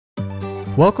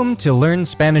Welcome to Learn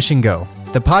Spanish and Go,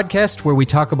 the podcast where we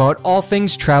talk about all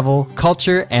things travel,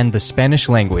 culture, and the Spanish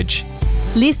language.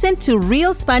 Listen to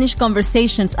real Spanish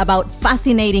conversations about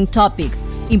fascinating topics,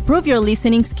 improve your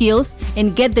listening skills,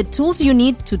 and get the tools you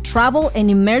need to travel and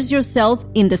immerse yourself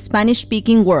in the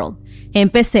Spanish-speaking world.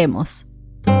 Empecemos.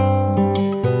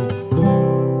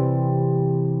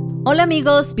 Hola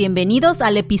amigos, bienvenidos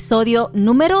al episodio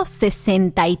número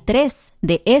 63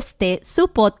 de su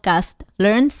podcast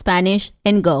Learn Spanish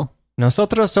and Go.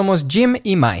 Nosotros somos Jim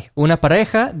y Mai, una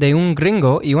pareja de un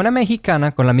gringo y una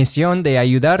mexicana con la misión de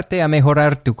ayudarte a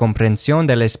mejorar tu comprensión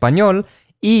del español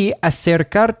y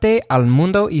acercarte al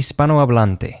mundo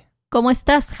hispanohablante. ¿Cómo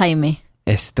estás, Jaime?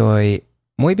 Estoy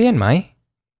muy bien, Mai.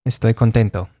 Estoy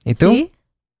contento. ¿Y tú? ¿Sí?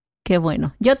 Qué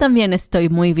bueno. Yo también estoy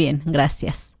muy bien,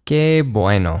 gracias. Qué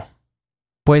bueno.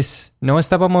 Pues no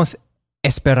estábamos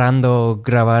esperando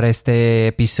grabar este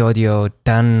episodio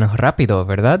tan rápido,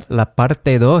 ¿verdad? La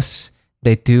parte 2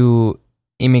 de tu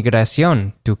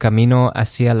inmigración, tu camino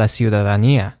hacia la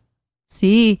ciudadanía.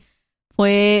 Sí,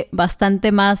 fue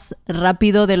bastante más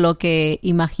rápido de lo que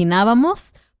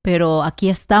imaginábamos, pero aquí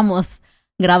estamos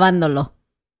grabándolo.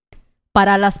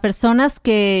 Para las personas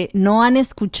que no han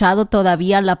escuchado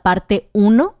todavía la parte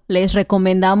 1, les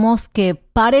recomendamos que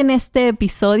paren este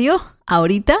episodio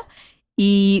ahorita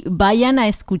y vayan a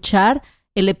escuchar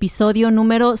el episodio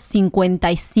número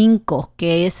 55,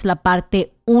 que es la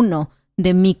parte 1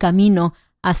 de mi camino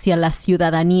hacia la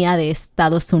ciudadanía de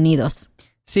Estados Unidos.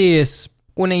 Sí, es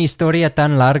una historia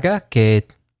tan larga que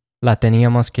la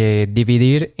teníamos que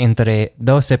dividir entre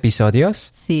 2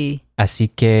 episodios. Sí. Así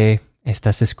que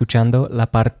estás escuchando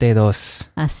la parte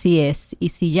 2. Así es. Y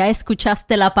si ya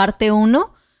escuchaste la parte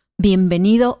 1,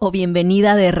 bienvenido o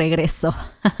bienvenida de regreso.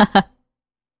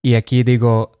 Y aquí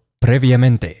digo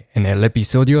previamente, en el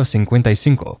episodio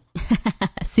 55.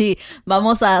 Sí,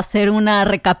 vamos a hacer una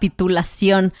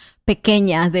recapitulación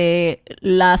pequeña de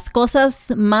las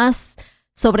cosas más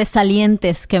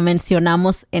sobresalientes que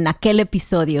mencionamos en aquel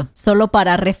episodio, solo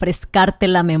para refrescarte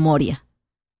la memoria.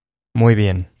 Muy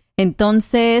bien.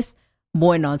 Entonces,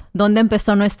 bueno, ¿dónde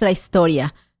empezó nuestra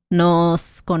historia?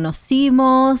 Nos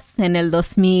conocimos en el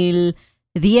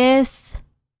 2010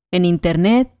 en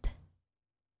internet.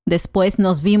 Después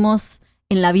nos vimos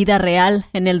en la vida real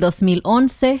en el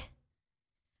 2011.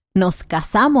 Nos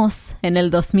casamos en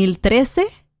el 2013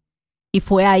 y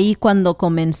fue ahí cuando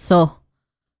comenzó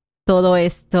todo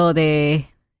esto del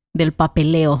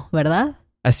papeleo, ¿verdad?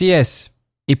 Así es.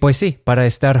 Y pues sí, para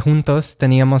estar juntos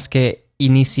teníamos que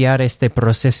iniciar este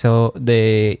proceso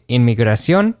de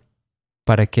inmigración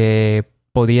para que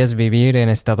podías vivir en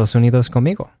Estados Unidos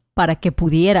conmigo. Para que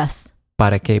pudieras.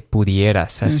 Para que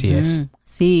pudieras, así es.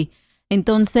 Sí.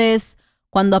 Entonces,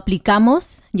 cuando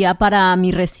aplicamos ya para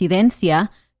mi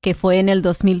residencia, que fue en el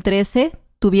 2013,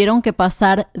 tuvieron que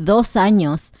pasar 2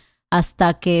 años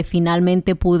hasta que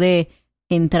finalmente pude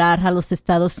entrar a los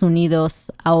Estados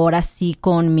Unidos, ahora sí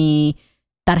con mi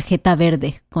tarjeta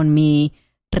verde, con mi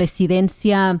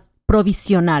residencia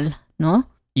provisional, ¿no?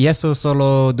 Y eso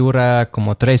solo dura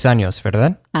como 3 años,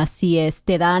 ¿verdad? Así es,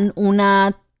 te dan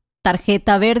una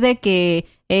tarjeta verde que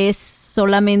es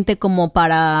solamente como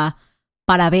para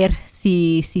ver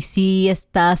si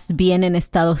estás bien en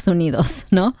Estados Unidos,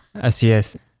 ¿no? Así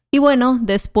es. Y bueno,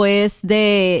 después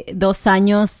de 2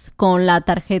 años con la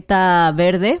tarjeta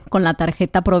verde, con la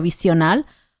tarjeta provisional,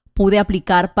 pude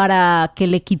aplicar para que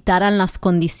le quitaran las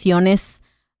condiciones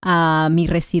a mi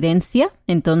residencia.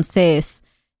 Entonces,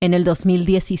 en el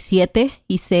 2017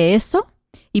 hice eso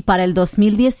y para el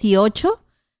 2018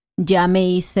 ya me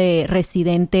hice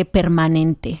residente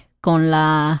permanente con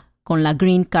la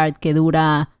Green Card que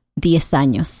dura 10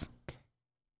 años.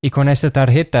 Y con esa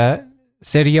tarjeta,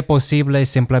 ¿sería posible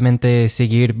simplemente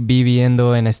seguir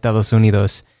viviendo en Estados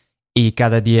Unidos y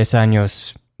cada 10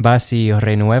 años vas y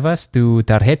renuevas tu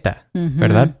tarjeta,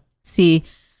 ¿verdad? Sí.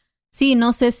 Sí,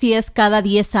 no sé si es cada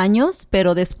 10 años,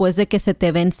 pero después de que se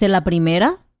te vence la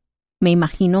primera, me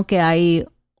imagino que hay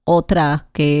otra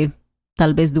que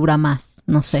tal vez dura más,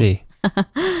 no sé. Sí.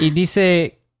 Y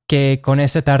dice que con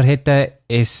esa tarjeta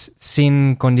es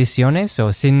sin condiciones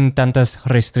o sin tantas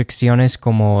restricciones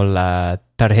como la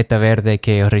tarjeta verde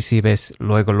que recibes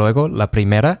luego, la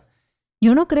primera.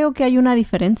 Yo no creo que hay una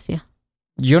diferencia.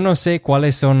 Yo no sé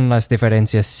cuáles son las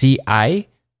diferencias. Sí hay,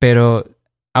 pero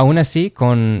aún así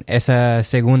con esa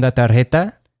segunda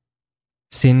tarjeta,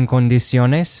 sin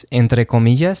condiciones, entre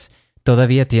comillas,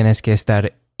 todavía tienes que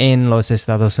estar en los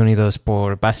Estados Unidos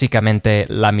por básicamente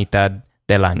la mitad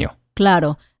del año.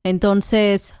 Claro,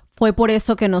 entonces fue por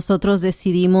eso que nosotros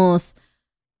decidimos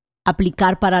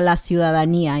aplicar para la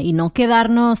ciudadanía y no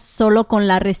quedarnos solo con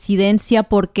la residencia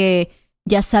porque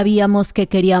ya sabíamos que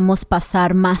queríamos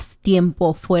pasar más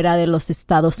tiempo fuera de los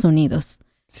Estados Unidos.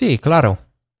 Sí, claro.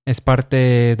 Es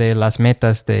parte de las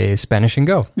metas de Spanish and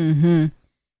Go. Ujú.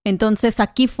 Entonces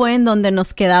aquí fue en donde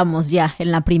nos quedamos ya,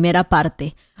 en la primera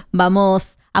parte.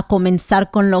 Vamos a comenzar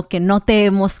con lo que no te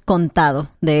hemos contado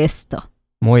de esto.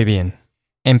 Muy bien.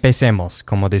 Empecemos,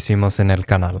 como decimos en el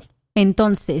canal.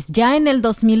 Entonces, ya en el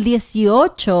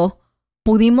 2018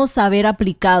 pudimos haber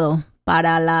aplicado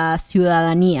para la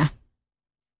ciudadanía,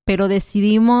 pero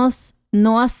decidimos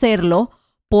no hacerlo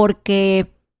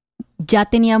porque ya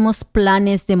teníamos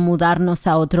planes de mudarnos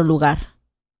a otro lugar.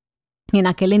 En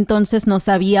aquel entonces no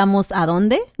sabíamos a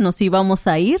dónde nos íbamos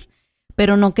a ir,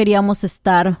 pero no queríamos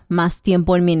estar más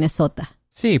tiempo en Minnesota.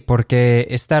 Sí, porque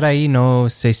estar ahí no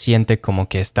se siente como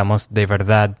que estamos de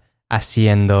verdad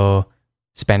haciendo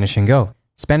Spanish and Go.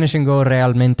 Spanish and Go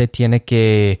realmente tiene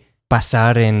que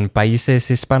pasar en países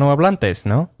hispanohablantes,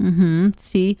 ¿no? Ujú,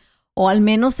 sí, o al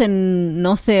menos en,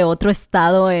 no sé, otro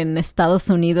estado en Estados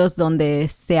Unidos donde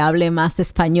se hable más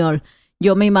español.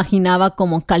 Yo me imaginaba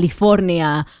como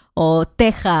California o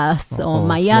Texas o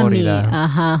Miami. Florida.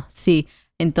 Ajá, sí.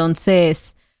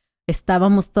 Entonces,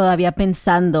 estábamos todavía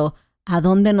pensando a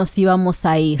dónde nos íbamos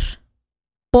a ir.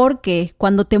 Porque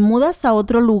cuando te mudas a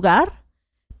otro lugar,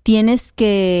 tienes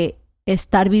que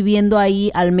estar viviendo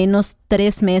ahí al menos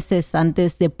 3 meses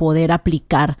antes de poder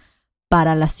aplicar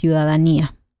para la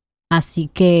ciudadanía. Así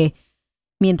que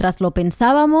mientras lo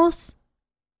pensábamos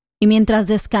y mientras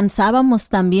descansábamos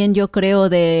también, yo creo,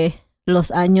 de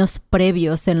los años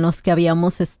previos en los que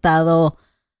habíamos estado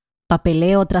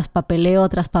papeleo tras papeleo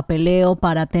tras papeleo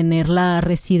para tener la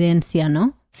residencia,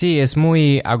 ¿no? Sí, es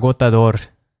muy agotador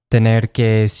tener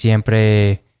que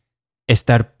siempre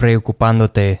estar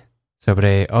preocupándote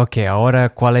sobre, ok,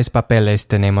 ahora cuáles papeles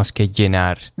tenemos que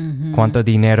llenar, cuánto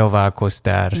dinero va a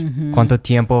costar, cuánto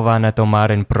tiempo van a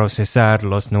tomar en procesar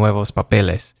los nuevos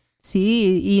papeles.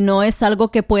 Sí, y no es algo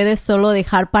que puedes solo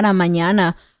dejar para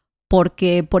mañana,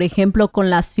 porque, por ejemplo, con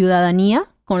la ciudadanía,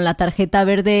 con la tarjeta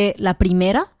verde, la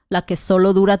primera, la que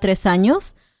solo dura 3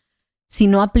 años, si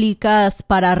no aplicas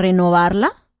para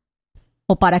renovarla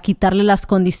o para quitarle las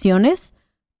condiciones,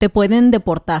 te pueden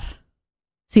deportar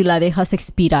si la dejas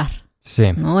expirar,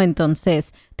 Sí, ¿no?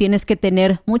 Entonces, tienes que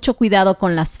tener mucho cuidado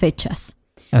con las fechas.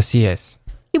 así es.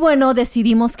 Y bueno,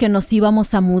 decidimos que nos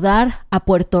íbamos a mudar a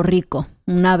Puerto Rico.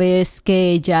 Una vez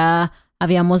que ya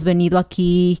habíamos venido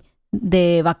aquí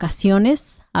de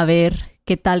vacaciones a ver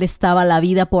qué tal estaba la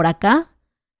vida por acá,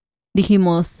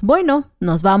 dijimos, bueno,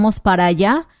 nos vamos para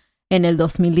allá en el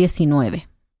 2019.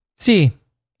 Sí,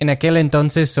 en aquel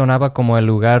entonces sonaba como el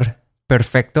lugar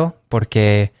perfecto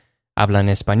porque hablan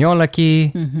español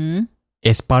aquí, Ujú,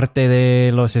 es parte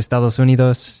de los Estados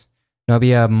Unidos. No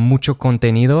había mucho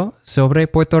contenido sobre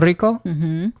Puerto Rico,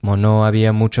 ujú, como no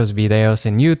había muchos videos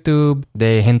en YouTube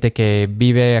de gente que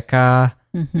vive acá.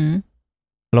 ujú.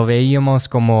 Lo veíamos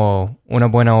como una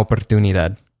buena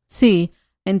oportunidad. Sí,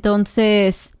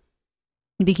 entonces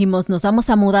dijimos, nos vamos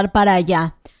a mudar para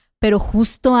allá. Pero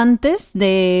justo antes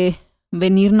de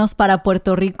venirnos para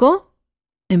Puerto Rico,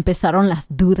 empezaron las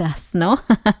dudas, ¿no?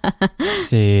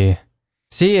 Sí.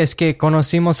 Sí, es que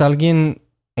conocimos a alguien,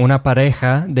 una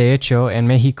pareja, de hecho, en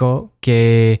México,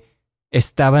 que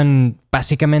estaban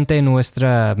básicamente en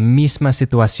nuestra misma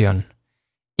situación.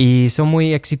 Y son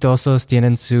muy exitosos,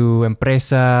 tienen su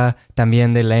empresa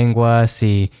también de lenguas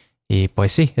y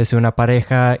pues sí, es una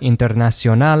pareja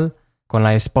internacional con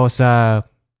la esposa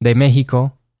de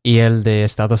México y él de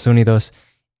Estados Unidos.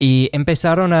 Y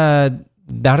empezaron a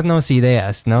darnos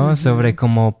ideas, ¿no? Ujú. Sobre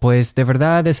cómo, pues, de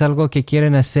verdad es algo que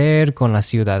quieren hacer con la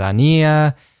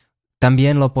ciudadanía.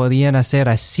 También lo podían hacer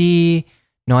así.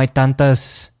 No hay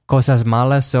tantas cosas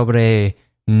malas sobre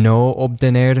no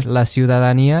obtener la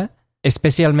ciudadanía,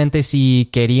 especialmente si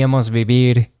queríamos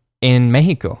vivir en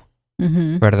México,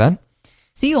 Ujú. ¿verdad?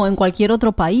 Sí, o en cualquier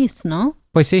otro país, ¿no?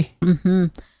 Pues sí.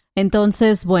 Ujú.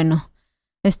 Entonces, bueno,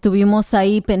 estuvimos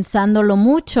ahí pensándolo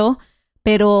mucho,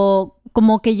 pero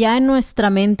como que ya en nuestra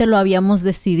mente lo habíamos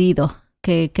decidido,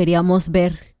 que queríamos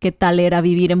ver qué tal era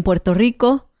vivir en Puerto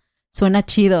Rico. Suena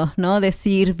chido, ¿no?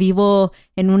 Decir, vivo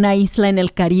en una isla en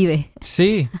el Caribe.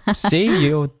 Sí,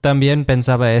 yo también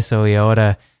pensaba eso y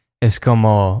ahora es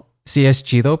como, sí es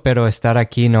chido, pero estar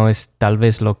aquí no es tal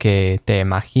vez lo que te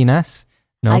imaginas,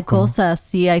 ¿no? Hay Como- cosas,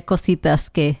 sí, hay cositas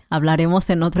que hablaremos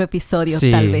en otro episodio,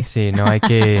 Sí, tal vez. sí, no hay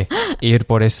que ir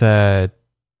por esa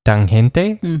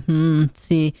tangente. Ujú,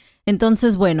 sí.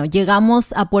 Entonces, bueno,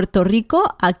 llegamos a Puerto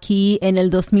Rico aquí en el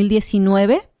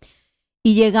 2019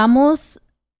 y llegamos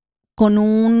con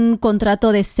un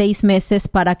contrato de 6 meses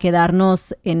para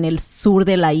quedarnos en el sur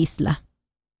de la isla.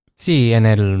 Sí, en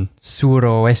el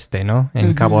suroeste, ¿no?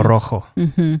 En Cabo Rojo.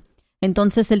 Ujú.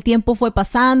 Entonces el tiempo fue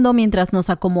pasando mientras nos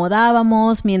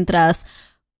acomodábamos, mientras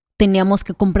teníamos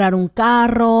que comprar un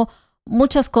carro,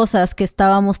 muchas cosas que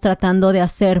estábamos tratando de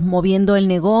hacer, moviendo el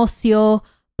negocio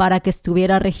para que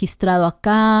estuviera registrado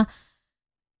acá.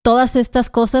 Todas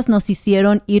estas cosas nos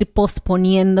hicieron ir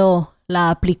posponiendo la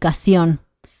aplicación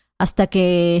hasta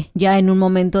que ya en un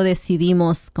momento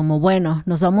decidimos como, bueno,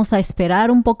 nos vamos a esperar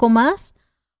un poco más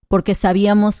porque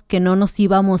sabíamos que no nos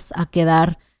íbamos a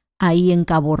quedar ahí en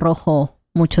Cabo Rojo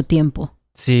mucho tiempo.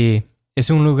 Sí, es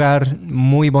un lugar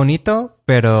muy bonito,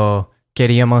 pero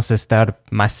queríamos estar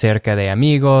más cerca de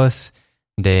amigos,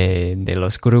 de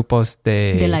los grupos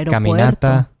Del de aeropuerto.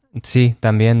 caminata. Sí,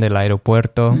 también del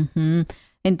aeropuerto. Ujú.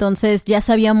 Entonces ya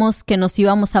sabíamos que nos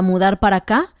íbamos a mudar para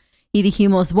acá y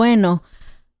dijimos, bueno,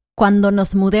 cuando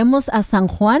nos mudemos a San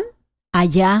Juan,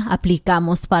 allá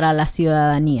aplicamos para la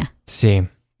ciudadanía. Sí,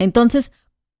 Entonces,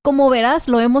 como verás,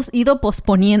 lo hemos ido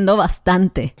posponiendo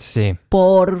bastante. sí.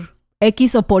 Por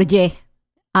X o por Y.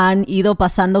 Han ido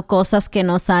pasando cosas que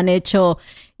nos han hecho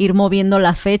ir moviendo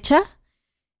la fecha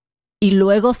y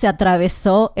luego se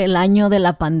atravesó el año de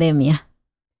la pandemia.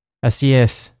 Así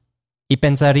es. ¿Y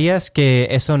pensarías que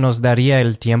eso nos daría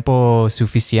el tiempo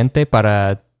suficiente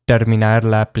para terminar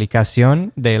la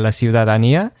aplicación de la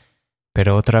ciudadanía?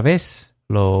 Pero otra vez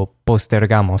lo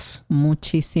postergamos.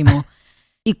 Muchísimo.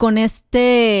 Y con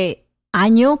este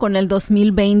año, con el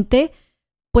 2020,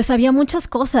 pues había muchas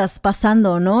cosas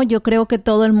pasando, ¿no? Yo creo que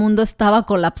todo el mundo estaba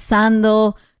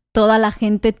colapsando, toda la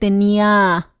gente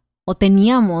tenía o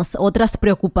teníamos otras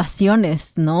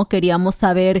preocupaciones, ¿no? Queríamos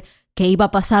saber qué iba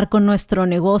a pasar con nuestro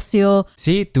negocio.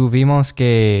 Sí, tuvimos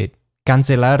que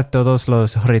cancelar todos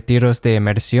los retiros de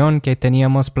inmersión que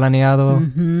teníamos planeado.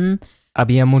 Ujú.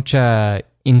 Había mucha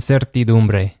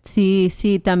incertidumbre. Sí,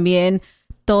 sí, también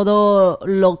todo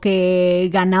lo que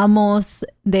ganamos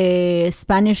de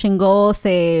Spanish and Go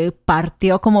se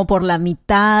partió como por la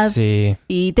mitad. Sí,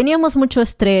 Y teníamos mucho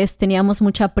estrés, teníamos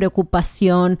mucha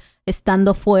preocupación.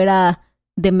 Estando fuera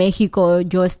de México,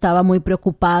 yo estaba muy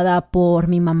preocupada por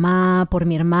mi mamá, por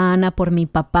mi hermana, por mi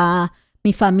papá,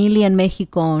 mi familia en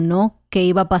México, ¿no? ¿Qué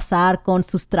iba a pasar con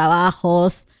sus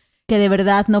trabajos? Que de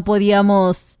verdad no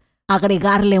podíamos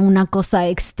agregarle una cosa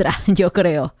extra, yo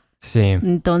creo. sí.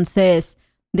 Entonces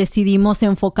decidimos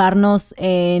enfocarnos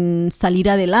en salir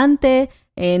adelante,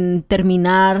 en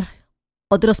terminar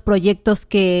otros proyectos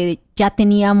que ya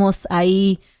teníamos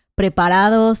ahí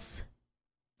preparados.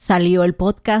 Salió el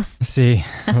podcast. Sí,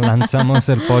 lanzamos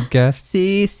el podcast.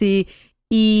 Sí, sí.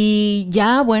 Y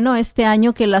ya, bueno, este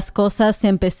año que las cosas se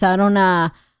empezaron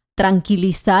a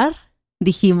tranquilizar,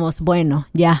 dijimos, bueno,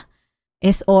 ya,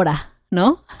 es hora,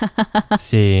 ¿no?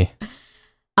 Sí,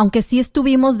 Aunque sí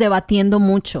estuvimos debatiendo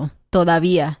mucho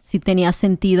todavía si tenía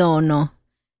sentido o no.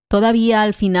 Todavía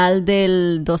al final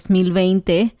del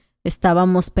 2020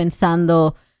 estábamos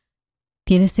pensando,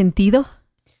 ¿tiene sentido?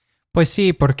 pues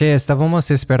sí, porque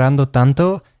estábamos esperando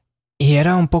tanto y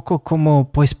era un poco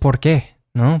como, pues, ¿por qué?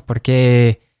 ¿No?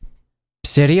 Porque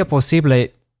sería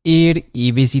posible ir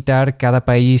y visitar cada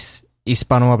país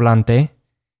hispanohablante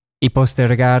y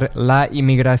postergar la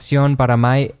inmigración para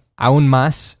aún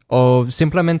más o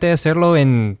simplemente hacerlo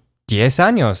en 10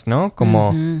 años, ¿no? Como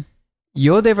Ujú.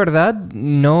 yo de verdad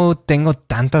no tengo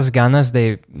tantas ganas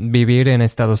de vivir en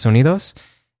Estados Unidos.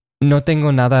 No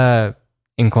tengo nada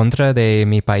en contra de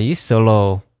mi país,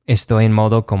 solo estoy en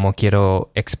modo como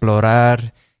quiero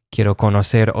explorar, quiero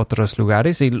conocer otros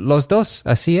lugares y los dos,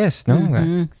 así es, ¿no?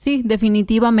 Ujú. Sí,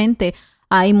 definitivamente.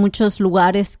 Hay muchos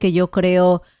lugares que yo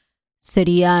creo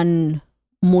serían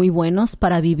muy buenos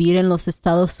para vivir en los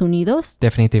Estados Unidos,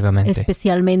 Definitivamente.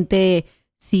 especialmente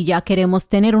si ya queremos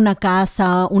tener una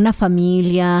casa, una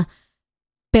familia,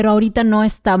 pero ahorita no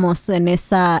estamos en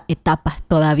esa etapa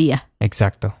todavía.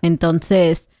 Exacto.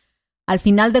 Entonces, al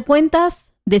final de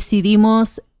cuentas,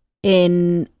 decidimos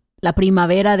en la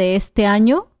primavera de este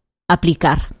año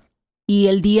aplicar. Y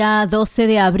el día 12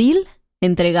 de abril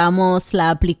entregamos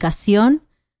la aplicación,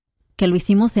 que lo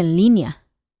hicimos en línea,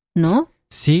 ¿no?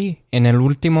 Sí, en el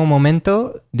último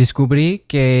momento descubrí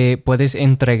que puedes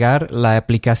entregar la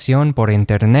aplicación por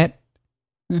internet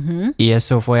Ujú. y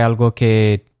eso fue algo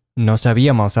que no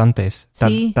sabíamos antes.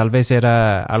 Sí. Tal vez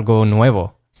era algo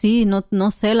nuevo. Sí,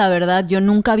 no sé, la verdad, yo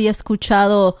nunca había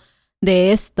escuchado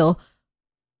de esto.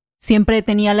 Siempre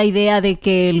tenía la idea de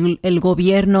que el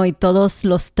gobierno y todos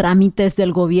los trámites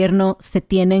del gobierno se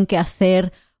tienen que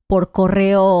hacer por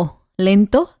correo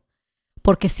lento,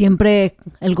 porque siempre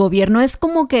el gobierno es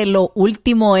como que lo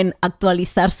último en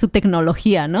actualizar su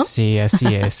tecnología, ¿no? Sí,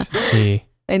 así es. Sí.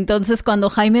 Entonces, cuando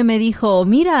Jaime me dijo,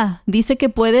 mira, dice que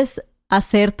puedes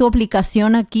hacer tu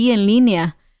aplicación aquí en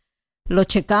línea. Lo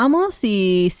checamos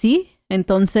y sí,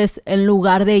 entonces en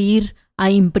lugar de ir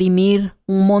a imprimir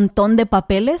un montón de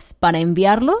papeles para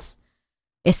enviarlos,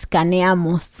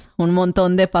 escaneamos un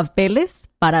montón de papeles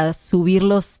para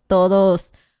subirlos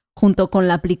todos junto con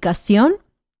la aplicación.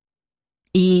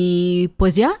 Y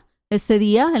pues ya, ese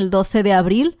día, el 12 de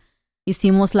abril,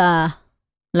 hicimos la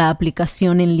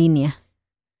aplicación en línea.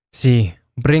 Sí,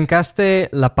 brincaste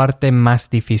la parte más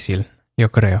difícil,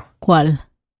 yo creo. ¿Cuál?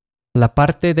 La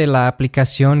parte de la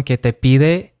aplicación que te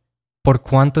pide por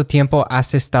cuánto tiempo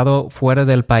has estado fuera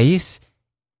del país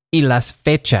y las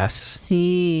fechas.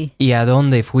 Sí. Y a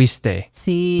dónde fuiste.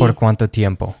 Sí. Por cuánto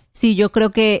tiempo. Sí, yo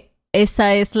creo que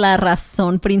esa es la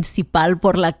razón principal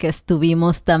por la que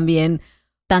estuvimos también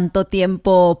tanto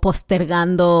tiempo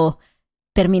postergando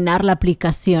terminar la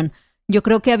aplicación. Yo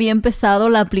creo que había empezado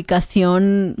la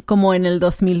aplicación como en el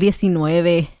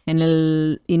 2019, en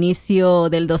el inicio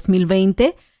del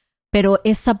 2020, pero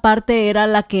esa parte era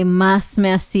la que más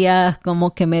me hacía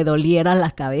como que me doliera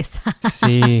la cabeza.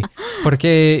 Sí,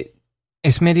 porque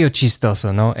es medio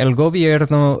chistoso, ¿no? El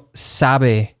gobierno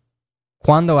sabe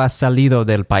cuándo has salido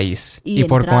del país y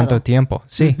por cuánto tiempo.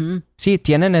 Sí, sí,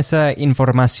 tienen esa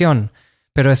información,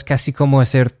 pero es casi como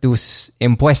hacer tus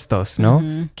impuestos,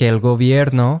 ¿no? Que el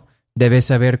gobierno debe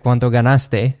saber cuánto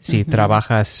ganaste si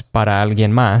trabajas para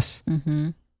alguien más,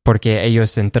 porque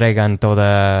ellos te entregan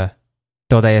toda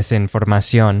esa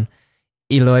información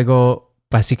y luego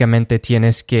básicamente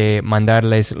tienes que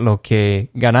mandarles lo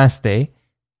que ganaste,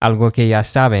 algo que ya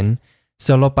saben,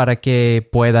 solo para que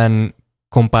puedan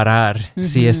comparar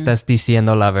si estás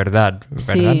diciendo la verdad,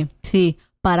 ¿verdad? Sí, sí,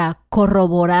 para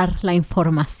corroborar la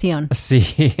información.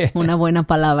 Sí. Una buena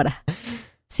palabra.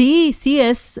 Sí, sí,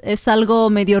 es algo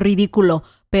medio ridículo,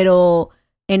 pero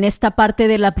en esta parte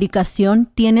de la aplicación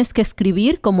tienes que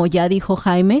escribir, como ya dijo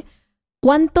Jaime,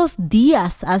 ¿cuántos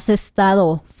días has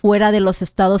estado fuera de los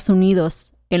Estados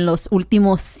Unidos en los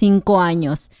últimos 5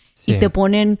 años? Sí. Y te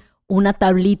ponen una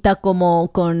tablita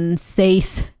como con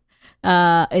 6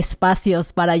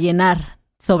 espacios para llenar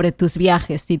sobre tus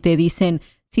viajes y te dicen,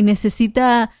 si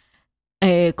necesita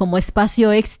como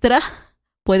espacio extra,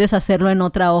 puedes hacerlo en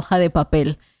otra hoja de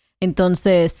papel.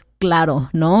 Entonces,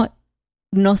 claro, ¿no?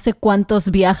 No sé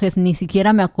cuántos viajes, ni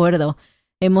siquiera me acuerdo,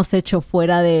 hemos hecho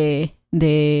fuera de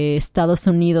Estados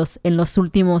Unidos en los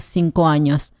últimos 5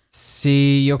 años.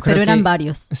 Sí, yo creo Pero eran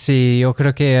varios. Sí, yo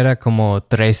creo que era como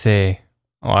 13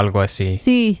 o algo así.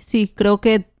 Sí, creo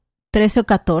que 13 o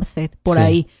 14, por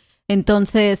ahí.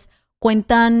 Entonces,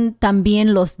 cuentan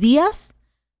también los días,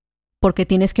 porque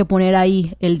tienes que poner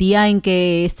ahí el día en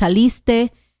que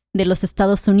saliste de los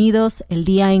Estados Unidos, el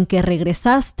día en que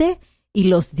regresaste y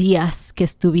los días que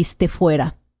estuviste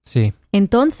fuera. Sí.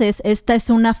 Entonces, esta es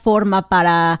una forma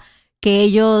para que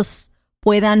ellos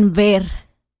puedan ver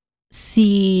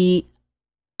si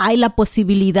hay la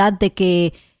posibilidad de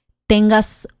que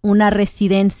tengas una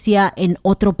residencia en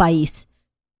otro país,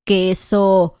 que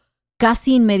eso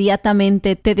casi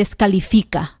inmediatamente te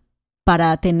descalifica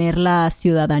para tener la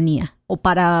ciudadanía o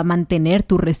para mantener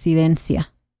tu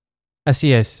residencia.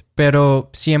 Así es, pero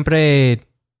siempre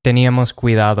teníamos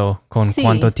cuidado con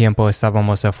cuánto tiempo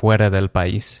estábamos afuera del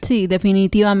país. Sí,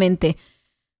 definitivamente.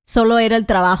 Solo era el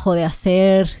trabajo de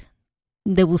hacer,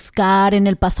 de buscar en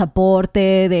el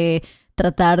pasaporte, de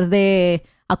tratar de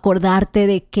acordarte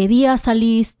de qué día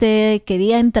saliste, qué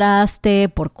día entraste,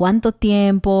 por cuánto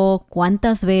tiempo,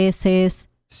 cuántas veces.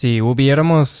 Sí,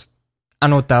 hubiéramos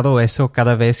anotado eso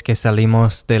cada vez que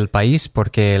salimos del país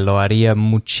porque lo haría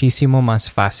muchísimo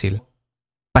más fácil.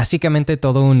 Básicamente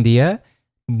todo un día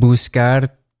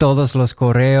buscar todos los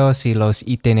correos y los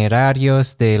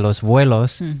itinerarios de los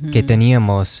vuelos que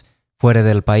teníamos fuera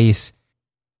del país.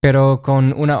 Pero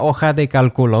con una hoja de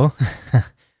cálculo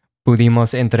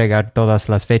pudimos entregar todas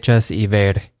las fechas y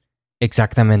ver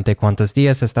exactamente cuántos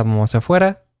días estábamos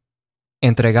afuera.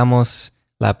 Entregamos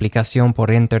la aplicación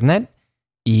por internet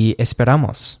y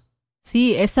esperamos.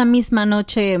 Sí, esa misma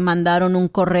noche mandaron un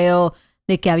correo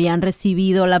de que habían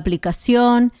recibido la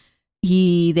aplicación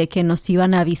y de que nos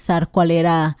iban a avisar cuál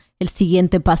era el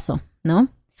siguiente paso, ¿no?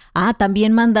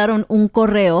 También mandaron un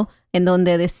correo en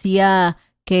donde decía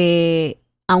que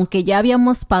aunque ya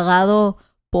habíamos pagado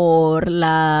por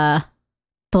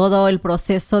todo el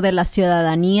proceso de la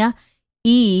ciudadanía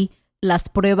y las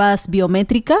pruebas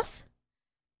biométricas,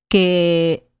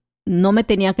 que no me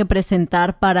tenía que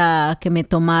presentar para que me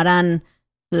tomaran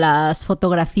las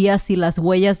fotografías y las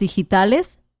huellas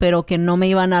digitales, pero que no me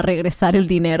iban a regresar el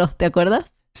dinero, ¿te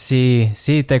acuerdas? Sí,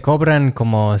 te cobran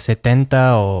como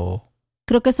 70 o...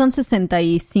 Creo que son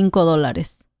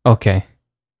 $65. Ok.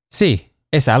 Sí,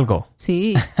 Es algo.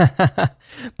 Sí,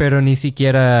 Pero ni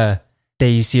siquiera te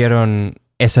hicieron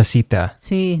esa cita.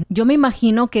 sí. Yo me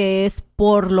imagino que es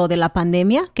por lo de la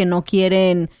pandemia, que no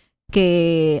quieren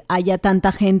que haya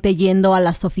tanta gente yendo a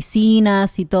las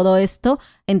oficinas y todo esto.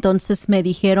 Entonces me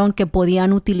dijeron que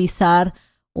podían utilizar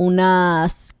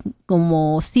unas,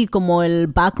 como el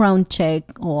background check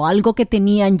o algo que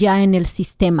tenían ya en el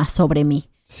sistema sobre mí.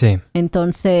 Sí.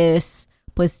 Entonces,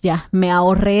 pues ya me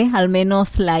ahorré al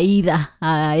menos la ida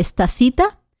a esta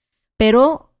cita,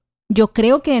 pero yo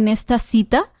creo que en esta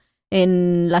cita,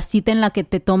 en la cita en la que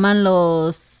te toman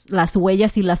las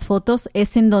huellas y las fotos,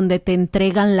 es en donde te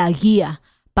entregan la guía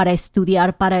para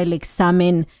estudiar para el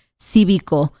examen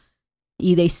cívico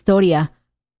y de historia,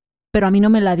 pero a mí no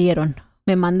me la dieron.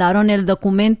 Me mandaron el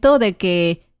documento de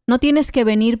que no tienes que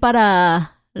venir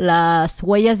para las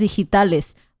huellas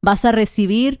digitales, vas a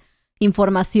recibir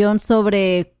información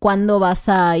sobre cuándo vas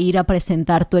a ir a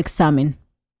presentar tu examen.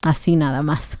 Así nada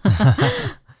más.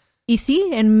 Y sí,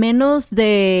 en menos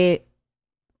de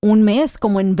un mes,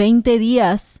 como en 20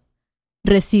 días,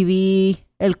 recibí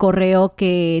el correo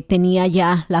que tenía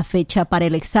ya la fecha para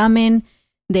el examen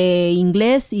de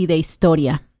inglés y de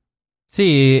historia.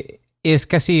 Sí, es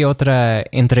casi otra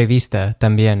entrevista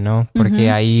también, ¿no? Porque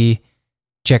ahí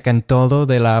checan todo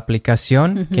de la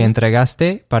aplicación que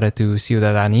entregaste para tu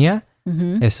ciudadanía.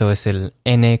 Eso es el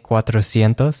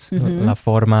N400, la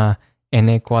forma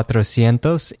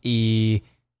N400 y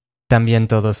también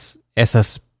todas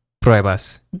esas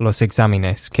pruebas, los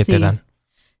exámenes que te dan.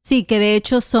 Sí, que de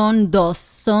hecho son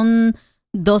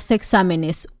dos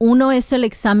exámenes. Uno es el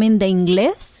examen de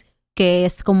inglés, que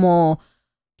es como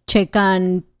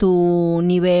checan tu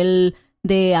nivel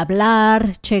de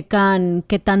hablar, checan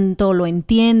qué tanto lo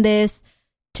entiendes,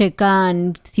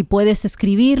 checan si puedes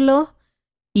escribirlo.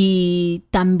 Y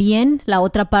también la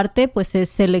otra parte, pues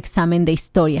es el examen de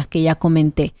historia que ya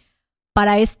comenté.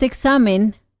 Para este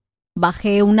examen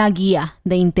bajé una guía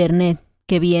de internet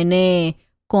que viene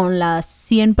con las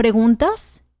 100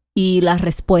 preguntas y las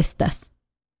respuestas.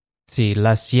 Sí,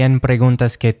 las 100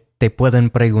 preguntas que te pueden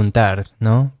preguntar,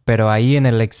 ¿no? Pero ahí en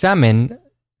el examen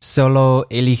solo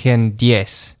eligen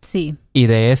 10. Sí. Y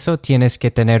de eso tienes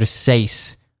que tener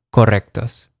 6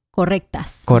 correctos.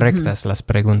 Correctas las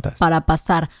preguntas. Para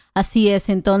pasar. Así es,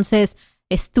 entonces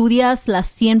estudias las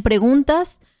 100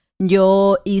 preguntas.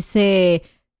 Yo hice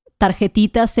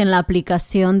tarjetitas en la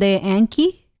aplicación de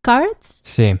Anki Cards.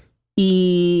 Sí.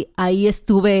 Y ahí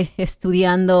estuve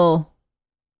estudiando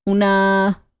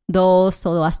 1, 2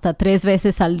 o hasta 3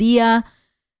 veces al día.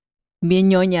 Bien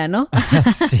ñoña, ¿no?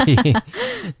 Sí,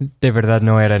 de verdad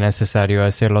no era necesario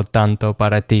hacerlo tanto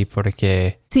para ti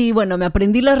porque... Sí, bueno, me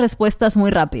aprendí las respuestas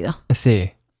muy rápido.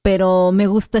 Sí. Pero me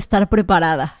gusta estar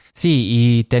preparada. Sí,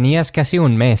 y tenías casi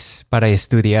un mes para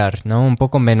estudiar, ¿no? Un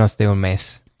poco menos de un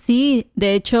mes. Sí,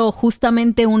 de hecho,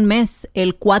 justamente un mes,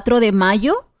 el 4 de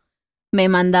mayo, me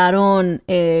mandaron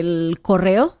el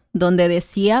correo donde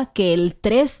decía que el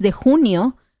 3 de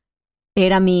junio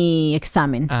era mi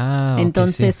examen. Okay,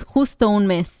 entonces, sí. Justo un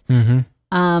mes.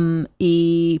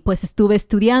 Y pues estuve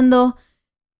estudiando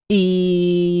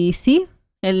y sí,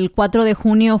 el 4 de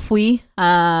junio fui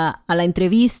a la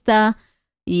entrevista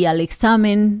y al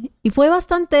examen y fue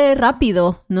bastante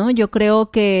rápido, ¿no? Yo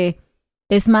creo que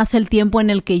es más el tiempo en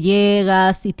el que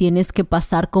llegas y tienes que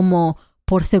pasar como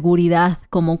por seguridad,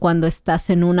 como cuando estás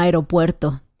en un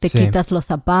aeropuerto. Te quitas los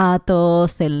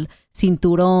zapatos, el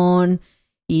cinturón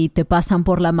y te pasan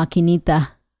por la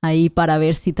maquinita ahí para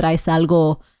ver si traes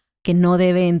algo que no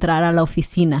debe entrar a la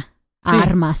oficina,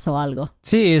 armas o algo.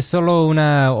 Sí, es solo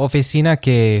una oficina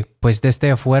que pues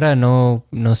desde afuera no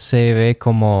se ve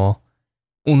como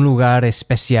un lugar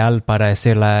especial para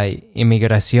hacer la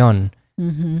inmigración.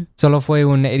 Solo fue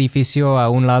un edificio a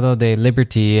un lado de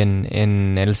Liberty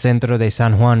en el centro de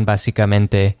San Juan,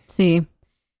 básicamente. Sí,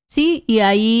 y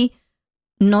ahí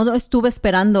no estuve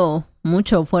esperando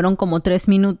mucho. Fueron como 3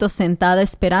 minutos sentada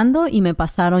esperando y me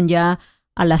pasaron ya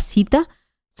a la cita.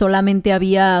 Solamente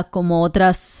había como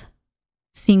otras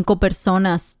 5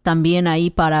 personas también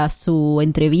ahí para su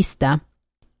entrevista.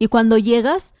 Y cuando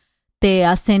llegas, te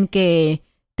hacen que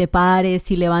te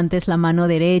pares y levantes la mano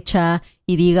derecha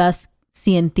y digas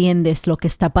si entiendes lo que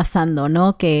está pasando,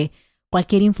 ¿no? Que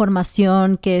cualquier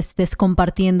información que estés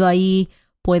compartiendo ahí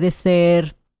puede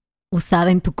ser usada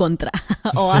en tu contra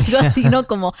o algo así, ¿no?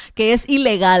 Como que es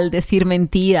ilegal decir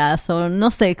mentiras o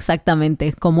no sé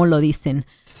exactamente cómo lo dicen.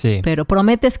 Sí. Pero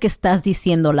prometes que estás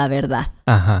diciendo la verdad.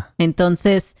 Ajá.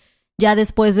 Entonces, ya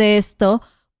después de esto,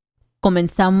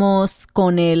 comenzamos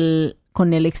con el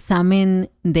examen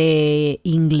de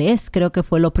inglés. Creo que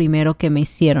fue lo primero que me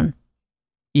hicieron.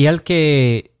 Y el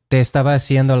que te estaba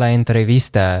haciendo la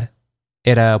entrevista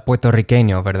era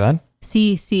puertorriqueño, ¿verdad?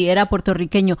 Sí, era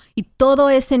puertorriqueño. Y todo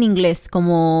es en inglés,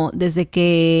 como desde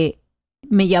que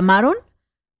me llamaron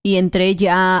y entré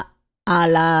ya a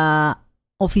la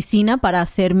oficina para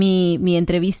hacer mi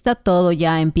entrevista, todo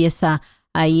ya empieza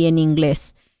ahí en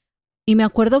inglés. Y me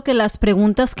acuerdo que las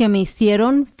preguntas que me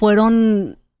hicieron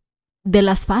fueron de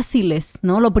las fáciles,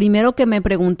 ¿no? Lo primero que me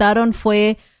preguntaron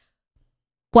fue,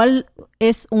 ¿cuál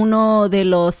es uno de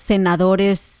los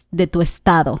senadores de tu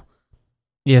estado?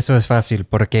 Y eso es fácil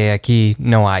porque aquí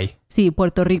no hay. Sí,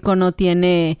 Puerto Rico no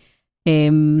tiene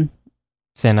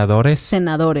 ¿Senadores?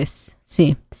 senadores,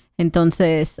 sí.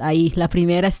 Entonces, ahí la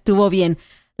primera estuvo bien.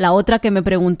 La otra que me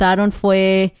preguntaron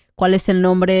fue, ¿cuál es el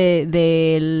nombre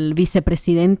del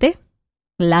vicepresidente?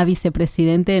 La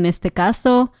vicepresidente en este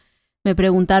caso. Me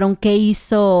preguntaron qué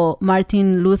hizo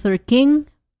Martin Luther King.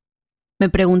 Me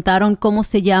preguntaron cómo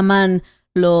se llaman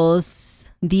los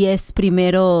 10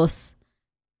 primeros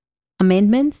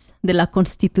amendments de la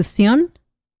Constitución.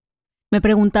 Me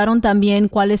preguntaron también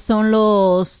cuáles son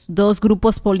los 2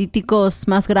 grupos políticos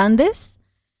más grandes.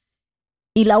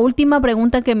 Y la última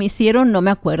pregunta que me hicieron, no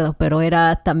me acuerdo, pero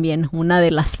era también una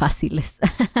de las fáciles.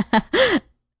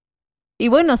 Y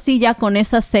bueno, sí, ya con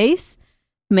esas 6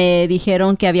 me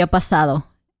dijeron que había pasado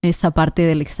esa parte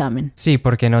del examen. Sí,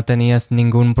 porque no tenías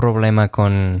ningún problema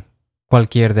con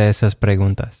cualquier de esas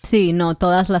preguntas. Sí, no,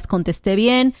 todas las contesté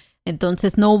bien,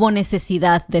 entonces no hubo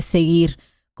necesidad de seguir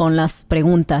con las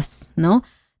preguntas, ¿no?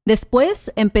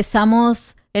 Después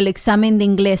empezamos el examen de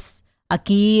inglés.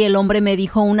 Aquí el hombre me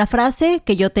dijo una frase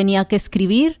que yo tenía que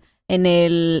escribir en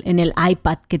el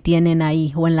iPad que tienen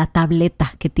ahí o en la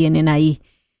tableta que tienen ahí.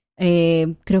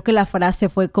 Creo que la frase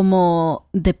fue como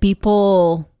 "The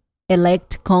people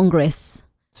elect Congress".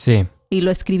 Sí. Y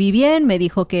lo escribí bien, me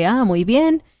dijo que, muy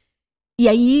bien. Y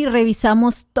ahí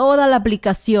revisamos toda la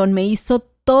aplicación, me hizo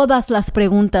todas las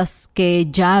preguntas que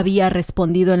ya había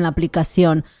respondido en la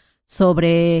aplicación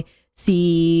sobre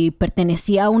si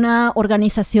pertenecía a una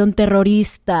organización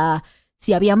terrorista,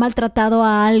 si había maltratado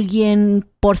a alguien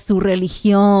por su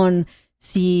religión,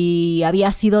 si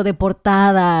había sido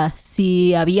deportada,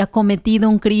 si había cometido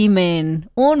un crimen,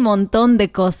 un montón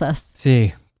de cosas.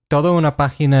 Sí, toda una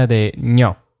página de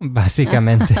no,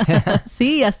 básicamente.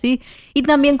 Sí, así. Y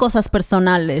también cosas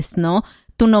personales, ¿no?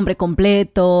 Tu nombre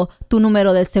completo, tu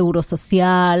número de seguro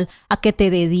social, a qué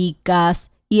te dedicas.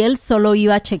 Y él solo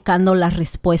iba checando las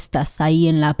respuestas ahí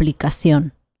en la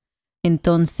aplicación.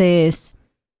 Entonces,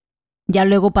 ya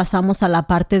luego pasamos a la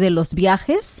parte de los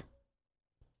viajes.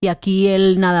 Y aquí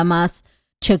él nada más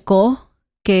checó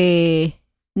que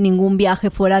ningún viaje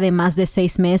fuera de más de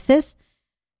 6 meses.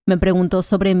 Me preguntó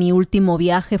sobre mi último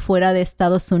viaje fuera de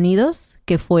Estados Unidos,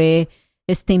 que fue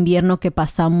este invierno que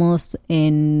pasamos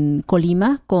en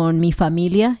Colima con mi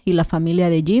familia y la familia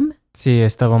de Jim. Sí,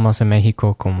 estábamos en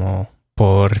México como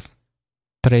por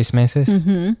 3 meses.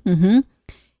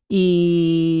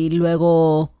 Y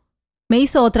luego me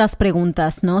hizo otras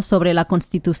preguntas, ¿no? Sobre la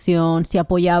Constitución, si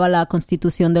apoyaba la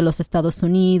Constitución de los Estados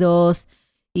Unidos.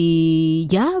 Y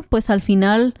ya, pues al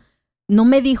final no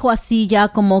me dijo así ya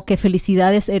como que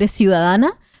felicidades, eres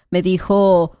ciudadana. Me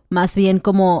dijo más bien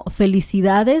como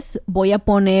felicidades, voy a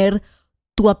poner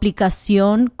tu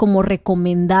aplicación como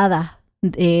recomendada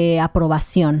de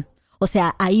aprobación. O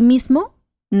sea, ahí mismo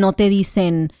no te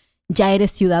dicen ya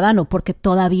eres ciudadano porque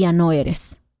todavía no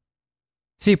eres.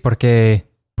 Sí, porque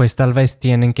pues tal vez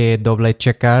tienen que doble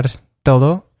checar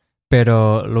todo,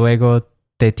 pero luego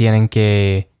te tienen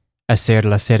que hacer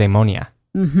la ceremonia.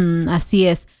 Así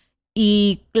es.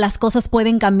 Y las cosas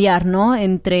pueden cambiar, ¿no?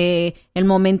 Entre el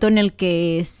momento en el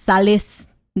que sales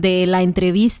de la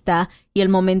entrevista y el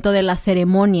momento de la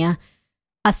ceremonia.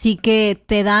 Así que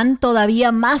te dan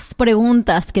todavía más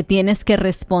preguntas que tienes que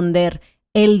responder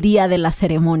el día de la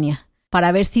ceremonia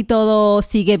para ver si todo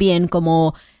sigue bien,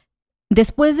 como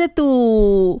después de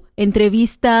tu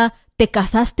entrevista, ¿te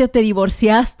casaste o te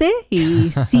divorciaste?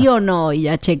 Y sí o no, y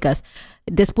ya checas.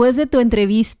 Después de tu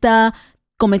entrevista,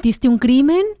 ¿cometiste un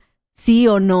crimen? Sí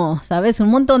o no, ¿sabes? Un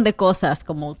montón de cosas,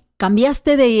 como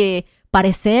cambiaste de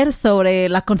parecer sobre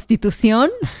la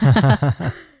Constitución.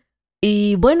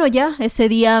 Y bueno, ya ese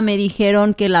día me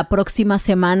dijeron que la próxima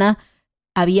semana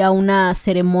había una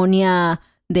ceremonia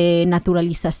de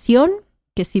naturalización,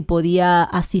 que si podía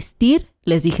asistir,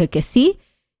 les dije que sí,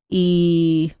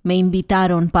 y me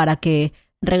invitaron para que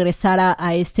regresara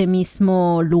a ese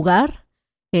mismo lugar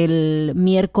el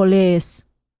miércoles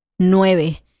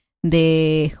 9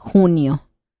 de junio,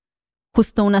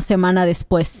 justo una semana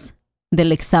después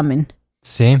del examen.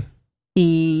 Sí.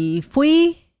 Y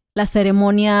fui, la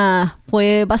ceremonia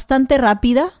fue bastante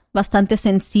rápida, bastante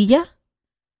sencilla.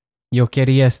 Yo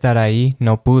quería estar ahí,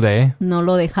 no pude. No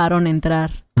lo dejaron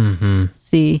entrar. Ujú.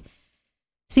 Sí.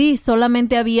 Sí,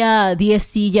 solamente había 10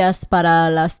 sillas para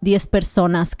las 10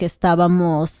 personas que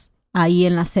estábamos ahí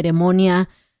en la ceremonia.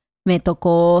 Me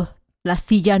tocó la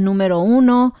silla número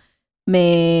 1.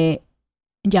 Me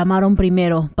llamaron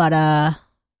primero para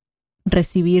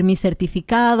recibir mi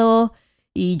certificado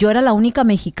y yo era la única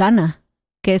mexicana,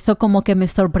 que eso como que me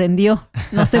sorprendió.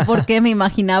 No sé por qué, me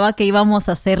imaginaba que íbamos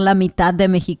a ser la mitad de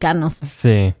mexicanos.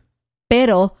 Sí.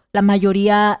 Pero la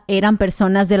mayoría eran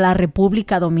personas de la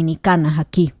República Dominicana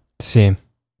aquí. Sí.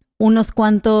 Unos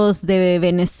cuantos de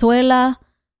Venezuela,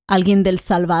 alguien de El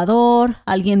Salvador,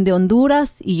 alguien de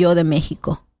Honduras y yo de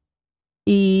México.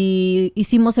 Y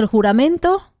hicimos el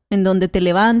juramento, en donde te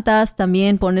levantas,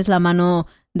 también pones la mano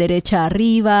derecha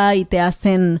arriba y te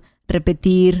hacen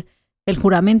repetir el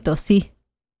juramento, sí,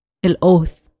 el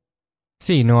oath.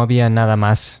 Sí, no había nada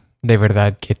más de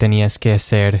verdad que tenías que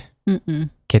hacer,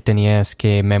 que tenías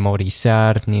que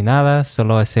memorizar ni nada,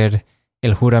 solo hacer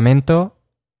el juramento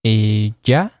y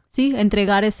ya. Sí,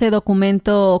 entregar ese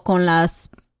documento con las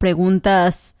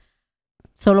preguntas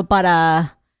solo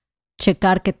para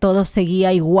checar que todo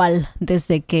seguía igual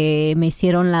desde que me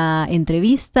hicieron la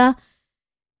entrevista,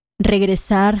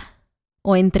 regresar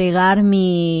o entregar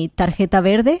mi tarjeta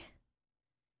verde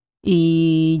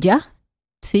y ya,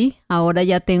 sí, ahora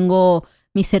ya tengo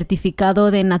mi certificado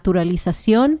de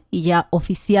naturalización y ya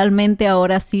oficialmente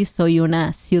ahora sí soy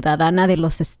una ciudadana de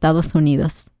los Estados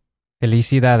Unidos.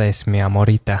 Felicidades, mi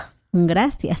amorita.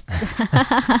 Gracias.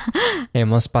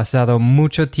 Hemos pasado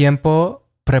mucho tiempo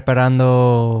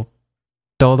preparando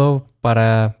todo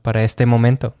para este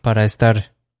momento, para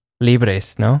estar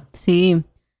libres, ¿no? Sí.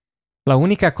 La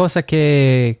única cosa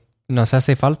que nos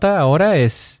hace falta ahora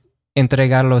es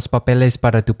entregar los papeles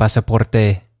para tu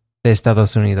pasaporte de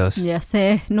Estados Unidos. Ya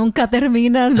sé, nunca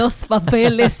terminan los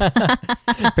papeles.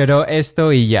 Pero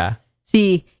esto y ya.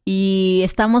 Sí, y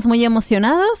estamos muy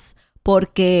emocionados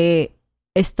porque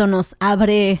esto nos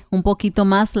abre un poquito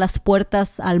más las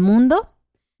puertas al mundo.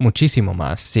 Muchísimo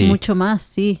más, sí. Mucho más,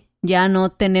 sí. Ya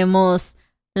no tenemos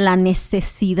la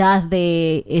necesidad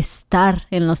de estar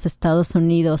en los Estados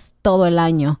Unidos todo el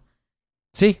año.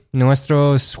 Sí,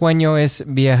 nuestro sueño es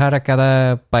viajar a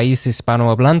cada país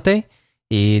hispanohablante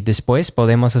y después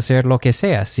podemos hacer lo que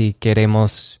sea. Si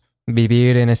queremos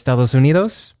vivir en Estados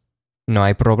Unidos, no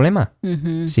hay problema.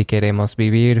 Ujú. Si queremos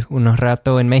vivir un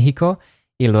rato en México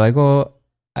y luego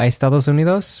a Estados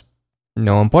Unidos,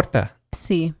 no importa.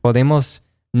 Sí. Podemos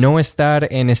no estar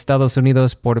en Estados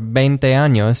Unidos por 20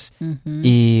 años Ujú.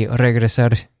 y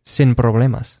regresar sin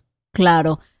problemas.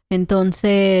 Claro,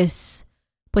 entonces,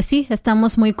 pues sí,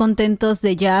 estamos muy contentos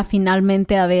de ya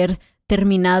finalmente haber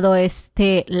terminado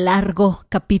este largo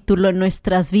capítulo en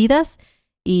nuestras vidas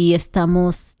y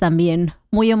estamos también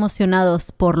muy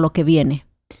emocionados por lo que viene.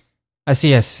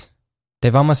 Así es.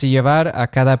 Te vamos a llevar a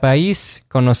cada país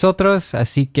con nosotros,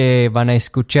 así que van a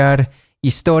escuchar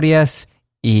historias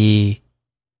y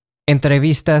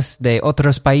entrevistas de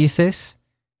otros países.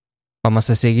 Vamos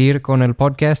a seguir con el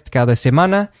podcast cada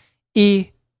semana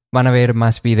y van a ver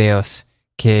más videos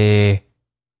que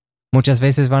muchas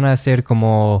veces van a ser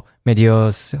como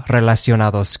medios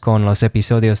relacionados con los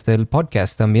episodios del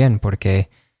podcast también, porque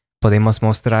podemos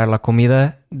mostrar la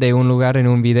comida de un lugar en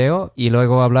un video y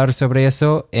luego hablar sobre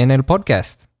eso en el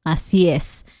podcast. Así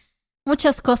es.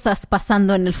 Muchas cosas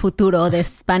pasando en el futuro de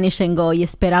Spanish and Go y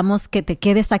esperamos que te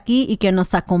quedes aquí y que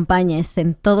nos acompañes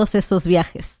en todos esos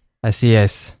viajes. Así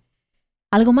es.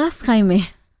 ¿Algo más, Jaime?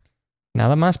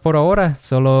 Nada más por ahora,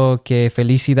 solo que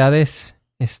felicidades.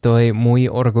 Estoy muy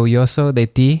orgulloso de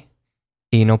ti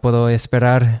y no puedo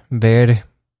esperar ver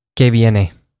qué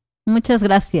viene. Muchas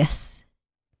gracias.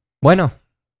 Bueno,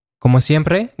 como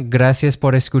siempre, gracias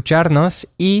por escucharnos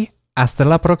y hasta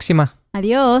la próxima.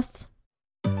 Adiós.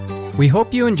 We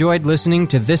hope you enjoyed listening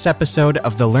to this episode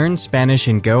of the Learn Spanish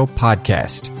and Go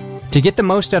podcast. To get the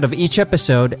most out of each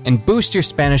episode and boost your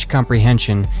Spanish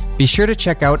comprehension, be sure to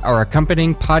check out our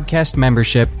accompanying podcast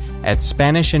membership at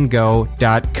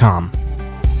SpanishAndGo.com.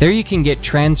 There you can get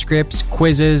transcripts,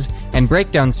 quizzes, and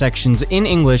breakdown sections in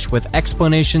English with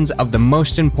explanations of the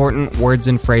most important words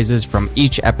and phrases from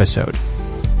each episode.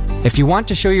 If you want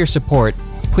to show your support,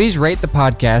 please rate the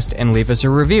podcast and leave us a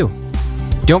review.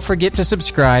 Don't forget to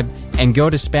subscribe and go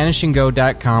to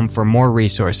SpanishAndGo.com for more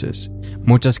resources.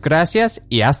 Muchas gracias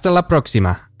y hasta la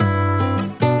próxima.